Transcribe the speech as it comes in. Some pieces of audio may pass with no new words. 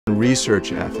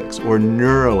research ethics or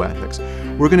neuroethics.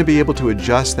 We're going to be able to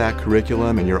adjust that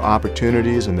curriculum and your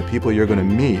opportunities and the people you're going to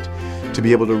meet to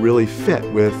be able to really fit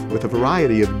with a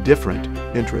variety of different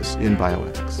interests in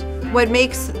bioethics. What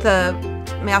makes the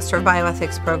Master of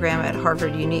Bioethics program at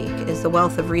Harvard unique is the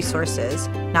wealth of resources,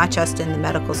 not just in the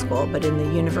medical school, but in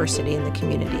the university and the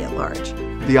community at large.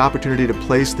 The opportunity to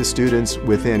place the students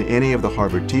within any of the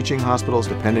Harvard teaching hospitals,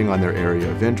 depending on their area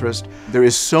of interest. There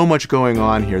is so much going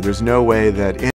on here. There's no way that